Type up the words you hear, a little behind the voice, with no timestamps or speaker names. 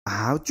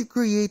How to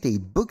create a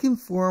booking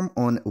form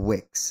on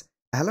Wix.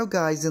 Hello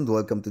guys and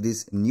welcome to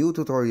this new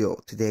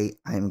tutorial. Today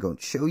I am going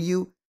to show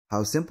you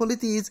how simple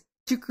it is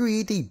to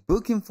create a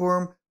booking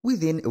form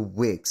within a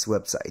Wix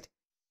website.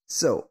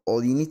 So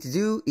all you need to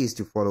do is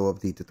to follow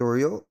up the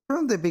tutorial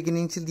from the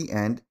beginning till the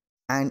end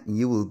and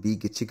you will be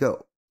good to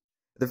go.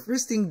 The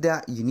first thing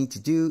that you need to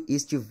do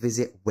is to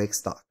visit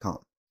Wix.com.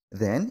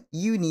 Then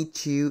you need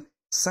to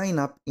sign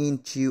up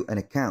into an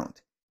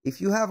account. If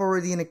you have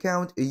already an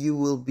account, you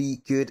will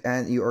be good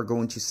and you are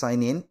going to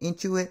sign in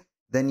into it.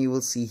 Then you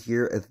will see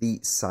here the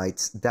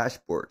site's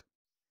dashboard.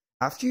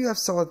 After you have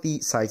saw the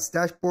site's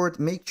dashboard,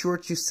 make sure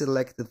to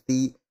select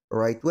the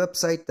right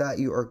website that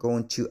you are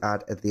going to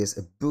add this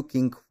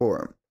booking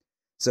form.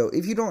 So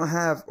if you don't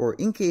have, or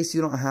in case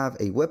you don't have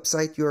a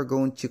website, you are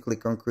going to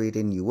click on create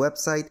a new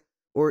website.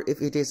 Or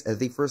if it is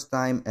the first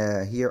time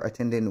here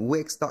attending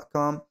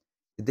Wix.com,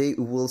 they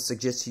will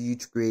suggest you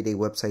to create a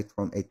website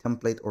from a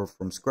template or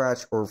from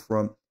scratch or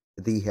from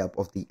the help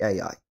of the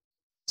AI.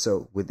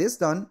 So with this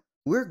done,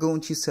 we're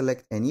going to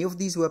select any of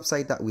these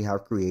websites that we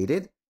have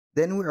created.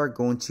 Then we are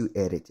going to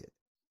edit it.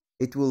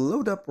 It will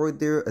load up right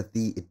there at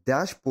the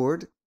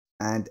dashboard,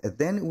 and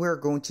then we're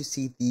going to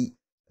see the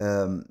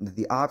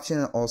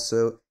option and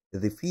also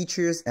the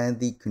features and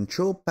the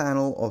control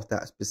panel of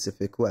that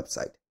specific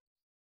website.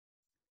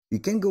 You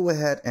can go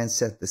ahead and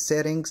set the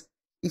settings.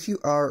 If you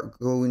are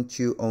going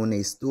to own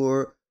a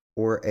store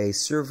or a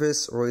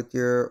service right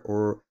there,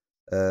 or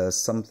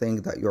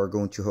something that you are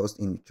going to host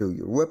into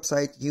your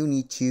website, you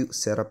need to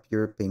set up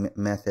your payment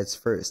methods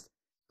first.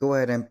 Go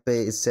ahead and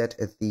set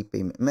the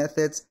payment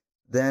methods.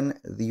 Then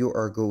you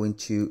are going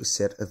to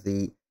set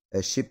the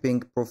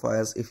shipping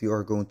profiles if you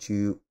are going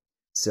to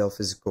sell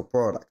physical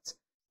products.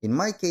 In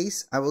my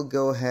case, I will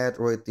go ahead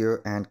right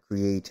there and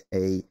create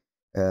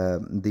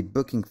the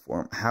booking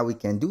form. How we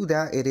can do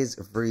that? It is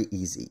very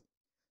easy.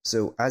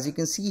 So as you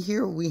can see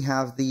here, we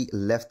have the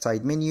left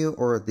side menu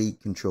or the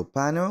control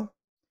panel.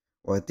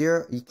 Right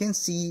there, you can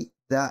see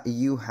that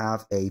you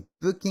have a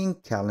booking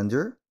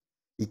calendar.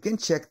 You can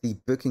check the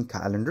booking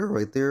calendar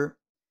right there.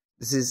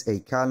 This is a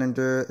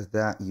calendar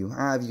that you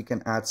have. You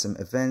can add some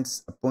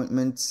events,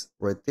 appointments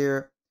right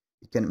there.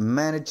 You can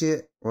manage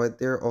it right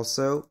there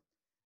also.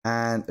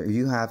 And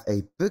you have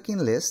a booking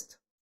list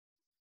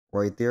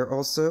right there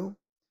also.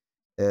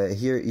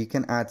 Here you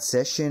can add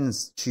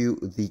sessions to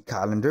the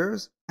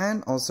calendars,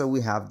 and also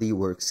we have the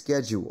work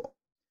schedule.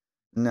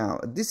 Now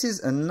this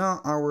is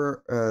not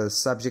our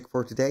subject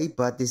for today,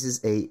 but this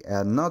is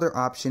another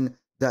option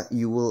that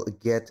you will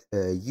get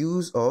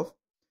use of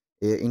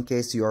in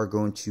case you are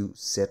going to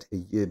set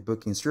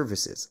booking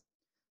services.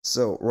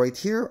 So right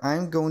here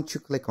I'm going to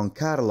click on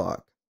catalog.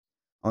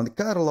 On the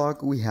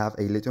catalog we have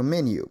a little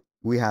menu.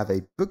 We have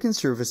a booking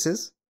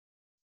services,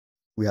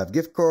 we have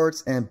gift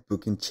cards and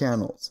booking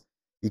channels.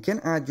 You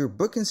can add your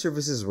booking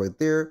services right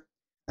there,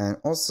 and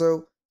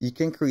also you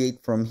can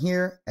create from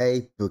here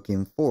a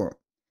booking form.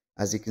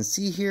 As you can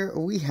see here,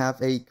 we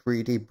have a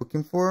create a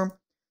booking form.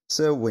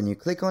 So when you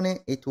click on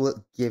it, it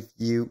will give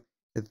you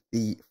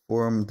the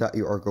form that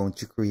you are going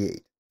to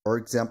create. For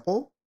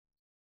example,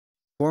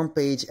 form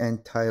page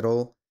and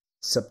title,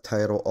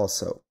 subtitle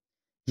also.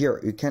 Here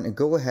you can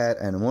go ahead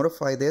and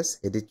modify this,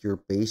 edit your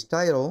page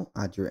title,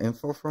 add your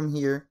info from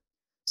here.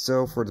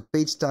 So for the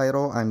page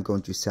title, I'm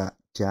going to set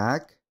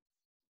Jack's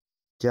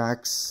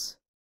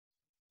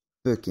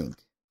booking,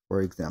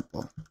 for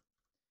example.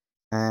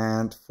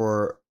 And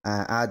for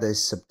add a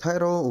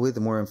subtitle with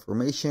more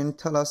information,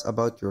 tell us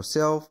about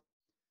yourself.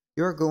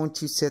 You're going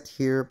to set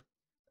here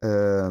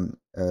a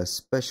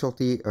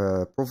specialty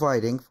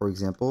providing, for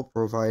example,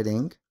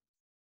 providing,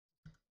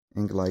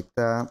 and like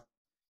that,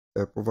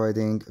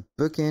 providing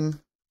booking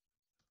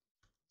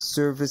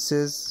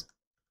services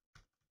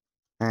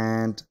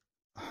and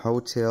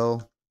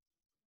hotels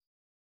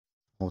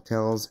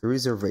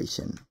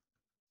reservation.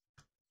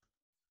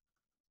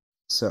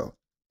 So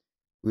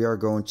we are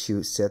going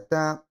to set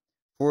that.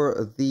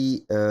 For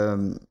the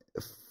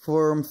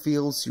form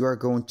fields, you are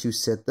going to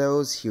set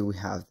those. Here we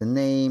have the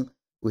name,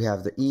 we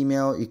have the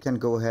email. You can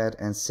go ahead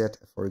and set,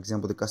 for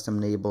example, the custom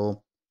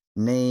label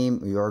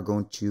name. You are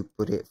going to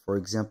put it, for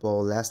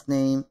example, last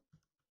name,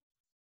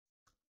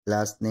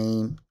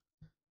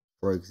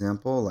 for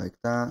example, like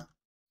that.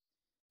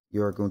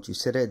 You are going to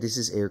set it. This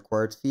is a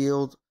required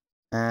field,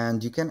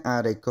 and you can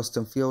add a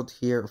custom field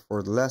here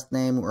for the last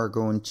name. We are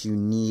going to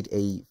need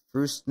a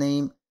first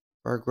name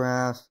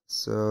paragraph,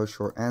 so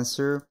short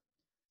answer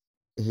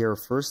here,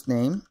 first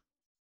name.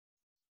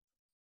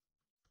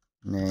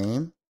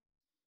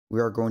 We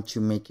are going to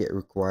make it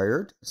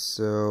required,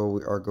 so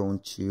we are going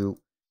to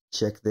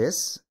check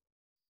this,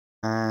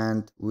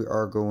 and we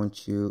are going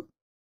to,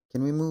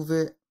 can we move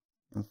it?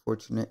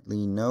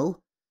 Unfortunately no.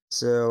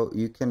 So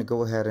you can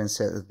go ahead and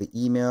set the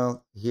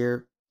email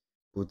here,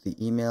 put the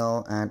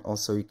email, and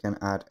also you can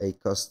add a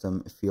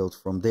custom field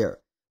from there.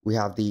 We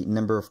have the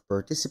number of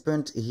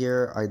participant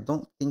here. I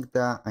don't think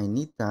that I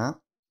need that,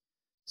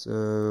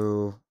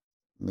 so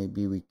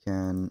maybe we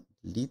can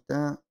delete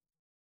that.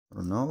 I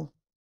don't know.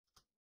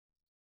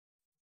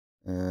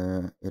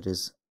 It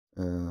is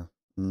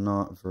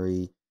not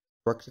very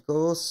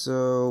practical,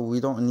 so we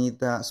don't need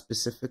that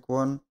specific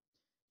one.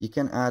 You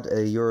can add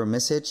your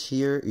message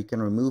here. You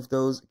can remove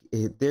those.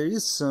 There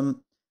is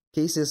some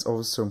cases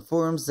of some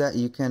forms that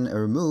you can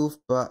remove,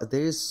 but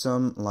there is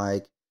some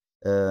like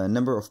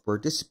number of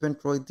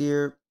participants right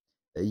there.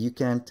 You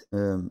can't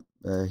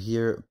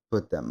here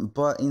put them,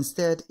 but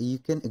instead you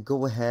can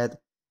go ahead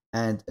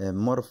and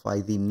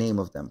modify the name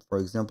of them. For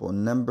example,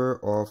 number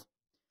of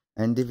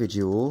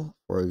individual.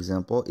 For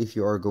example, if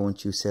you are going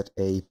to set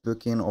a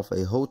booking of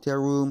a hotel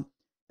room,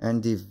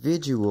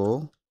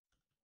 individual,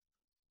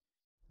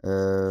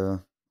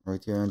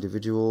 right here,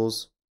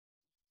 individuals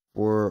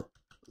for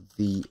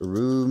the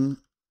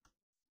room,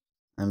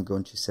 I'm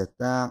going to set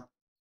that.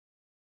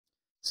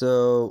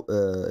 So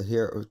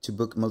here to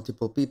book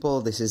multiple people,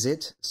 this is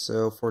it.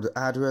 So for the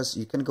address,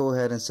 you can go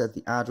ahead and set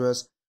the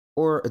address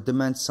or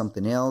demand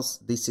something else.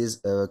 This is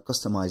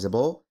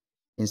customizable.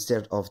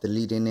 Instead of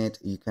deleting it,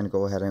 you can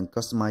go ahead and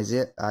customize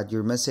it. Add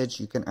your message.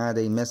 You can add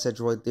a message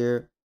right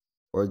there,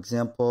 for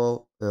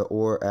example,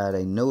 or add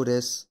a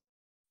notice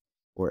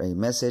or a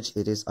message.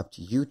 It is up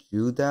to you to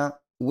do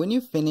that. When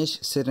you finish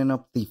setting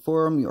up the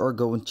form, you are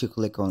going to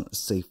click on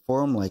Save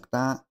Form like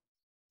that.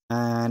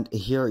 And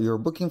here your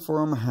booking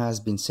form has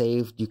been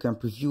saved. You can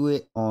preview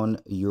it on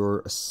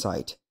your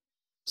site.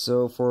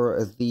 So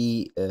for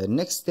the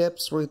next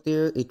steps right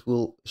there, it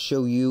will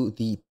show you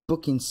the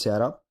booking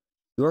setup.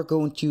 You are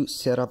going to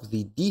set up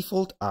the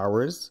default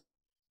hours.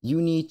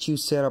 You need to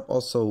set up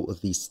also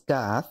the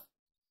staff,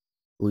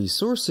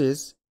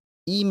 resources,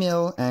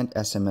 email, and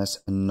SMS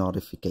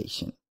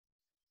notification.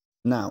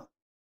 Now,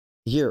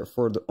 here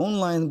for the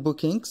online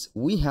bookings,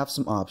 we have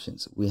some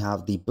options. We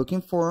have the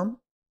booking form,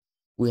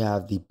 we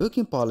have the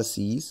booking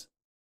policies,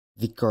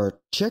 the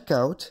cart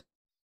checkout,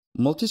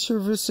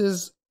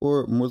 multi-services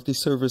or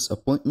multi-service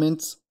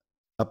appointments,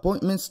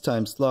 appointments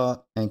time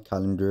slot, and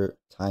calendar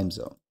time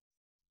zone.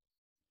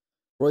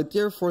 Right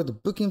there for the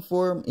booking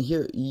form,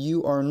 here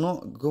you are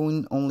not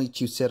going only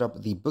to set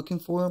up the booking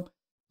form,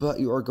 but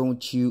you are going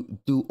to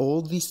do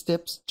all these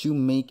steps to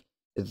make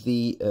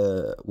the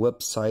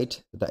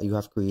website that you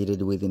have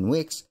created within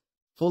Wix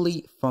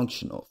fully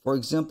functional. For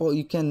example,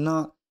 you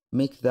cannot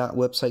make that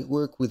website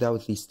work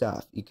without the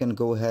staff. You can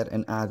go ahead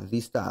and add the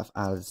staff,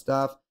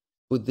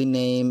 put the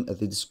name,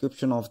 the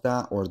description of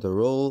that, or the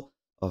role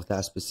of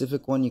that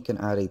specific one. You can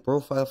add a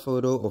profile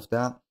photo of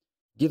that,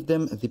 give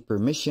them the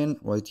permission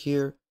right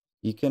here.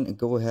 You can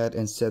go ahead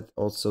and set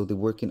also the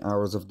working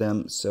hours of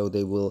them, so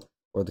they will,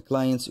 or the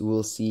clients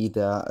will see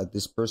that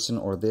this person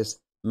or this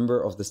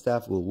member of the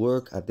staff will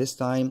work at this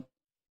time.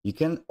 You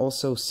can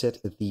also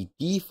set the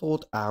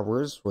default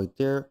hours right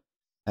there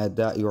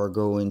that you are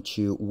going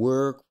to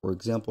work, for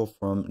example,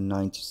 from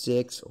 9 to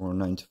 6 or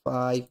 9 to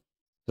 5.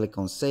 Click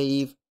on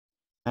save.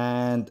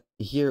 And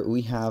here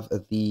we have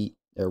the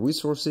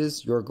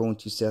resources. You're going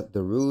to set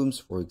the rooms,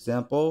 for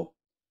example.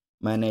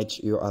 Manage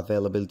your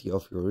availability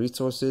of your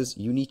resources.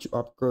 You need to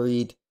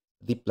upgrade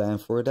the plan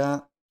for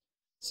that.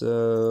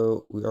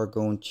 So we are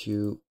going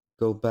to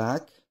go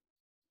back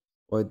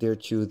right there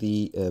to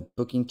the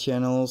booking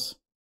channels.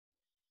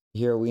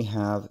 Here we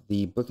have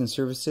the booking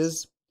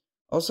services.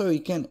 Also, you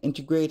can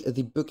integrate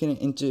the booking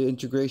into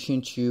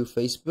integration to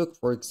Facebook,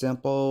 for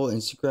example,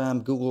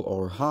 Instagram, Google,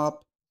 or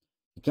Hop.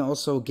 You can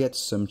also get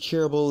some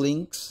shareable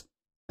links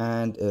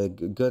and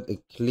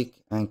click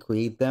and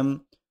create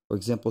them. For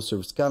example,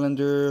 service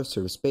calendar,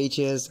 service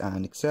pages,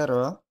 and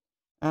etc.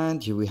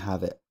 And here we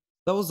have it.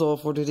 That was all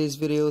for today's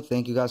video.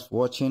 Thank you guys for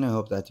watching. I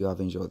hope that you have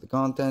enjoyed the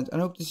content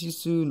and I hope to see you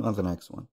soon on the next one.